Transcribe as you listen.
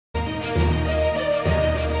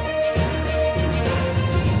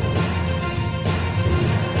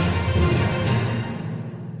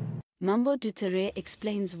Mambo Dhuterere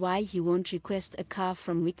explains why he won't request a car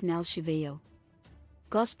from Wicknell Chivayo.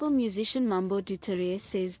 Gospel musician Mambo Dhuterere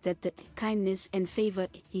says that the kindness and favor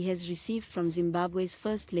he has received from Zimbabwe's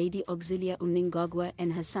First Lady Auxillia Mnangagwa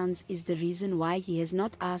and her sons is the reason why he has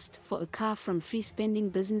not asked for a car from free-spending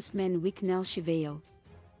businessman Wicknell Chivayo.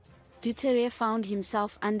 Dhuterere found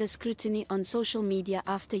himself under scrutiny on social media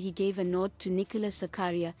after he gave a nod to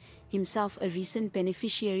Zakaria, himself a recent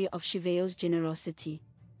beneficiary of Chivayo's generosity.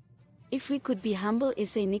 If we could be humble,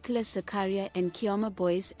 say Zakaria and Khiama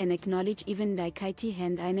boys, and acknowledge even ndichiti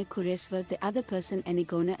handina kuresva, the other person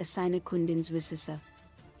anogona asina kundinzwisisa.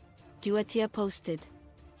 Dhuetere posted.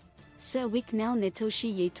 Sir Wicknell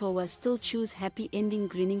netoshi yetowa still choose happy ending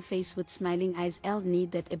grinning face with smiling eyes. L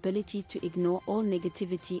need that ability to ignore all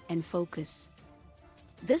negativity and focus.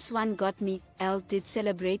 This one got me. L did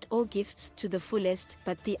celebrate all gifts to the fullest,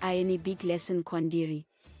 but the irony big lesson quandiri.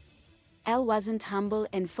 L wasn't humble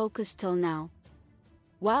and focused till now.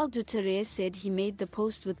 While Dhuterere said he made the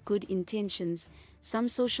post with good intentions, some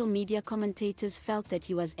social media commentators felt that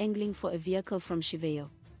he was angling for a vehicle from Chivayo.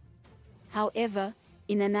 However,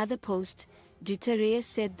 in another post, Dhuterere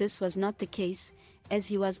said this was not the case, as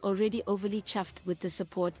he was already overly chuffed with the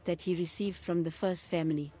support that he received from the first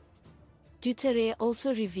family. Dhuterere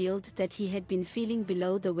also revealed that he had been feeling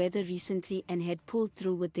below the weather recently and had pulled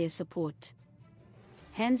through with their support.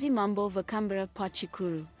 Hanzi Mambo Vakambara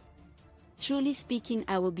Pachikuru. Truly speaking,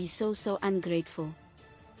 I will be so ungrateful.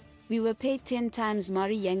 We were paid 10 times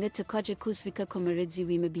Mari Yanga Takoja Kusvika Komaridzi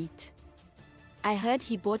Wimabit. I heard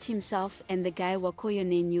he bought himself and the guy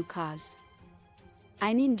Wakoyone new cars.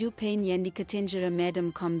 Ainin du pain Yandikatenjera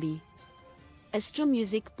Madam Kombi. Astro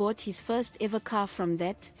Music bought his first ever car from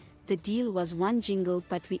that. The deal was one jingle,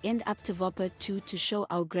 but we end up to Vopper 2 to show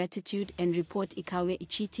our gratitude and report ikawe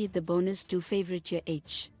ichiti the bonus do favorite your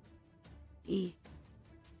H. E.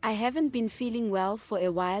 I haven't been feeling well for a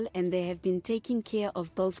while, and they have been taking care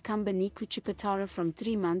of Bills Kamba Nikuchipatara from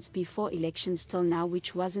 3 months before elections till now,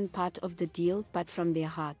 which wasn't part of the deal but from their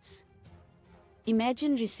hearts.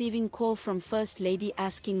 Imagine receiving call from First Lady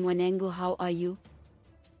asking Mwanangu how are you?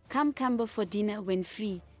 Come Kamba for dinner when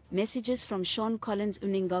free. Messages from Sean Collins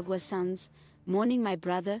Mnangagwa sons, morning my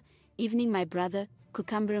brother, evening my brother,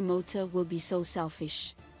 Cucumber motor will be so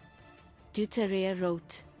selfish. Dhuterere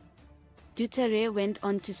wrote. Dhuterere went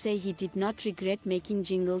on to say he did not regret making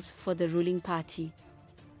jingles for the ruling party.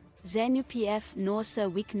 ZANU PF nor Sir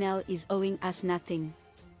Wicknell is owing us nothing.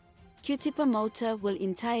 Cucumber motor will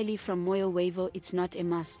entirely from Moyo Wavo, it's not a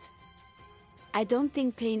must. I don't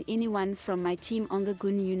think paying anyone from my team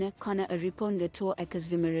ongagun yuna kona a riponga to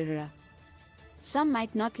akasvimarira. Some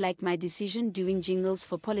might not like my decision doing jingles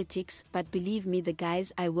for politics, but believe me, the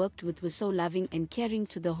guys I worked with were so loving and caring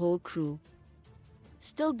to the whole crew.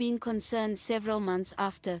 Still being concerned several months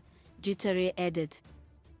after, Dhuterere added.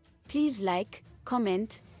 Please like,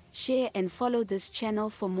 comment, share and follow this channel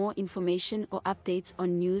for more information or updates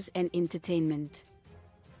on news and entertainment.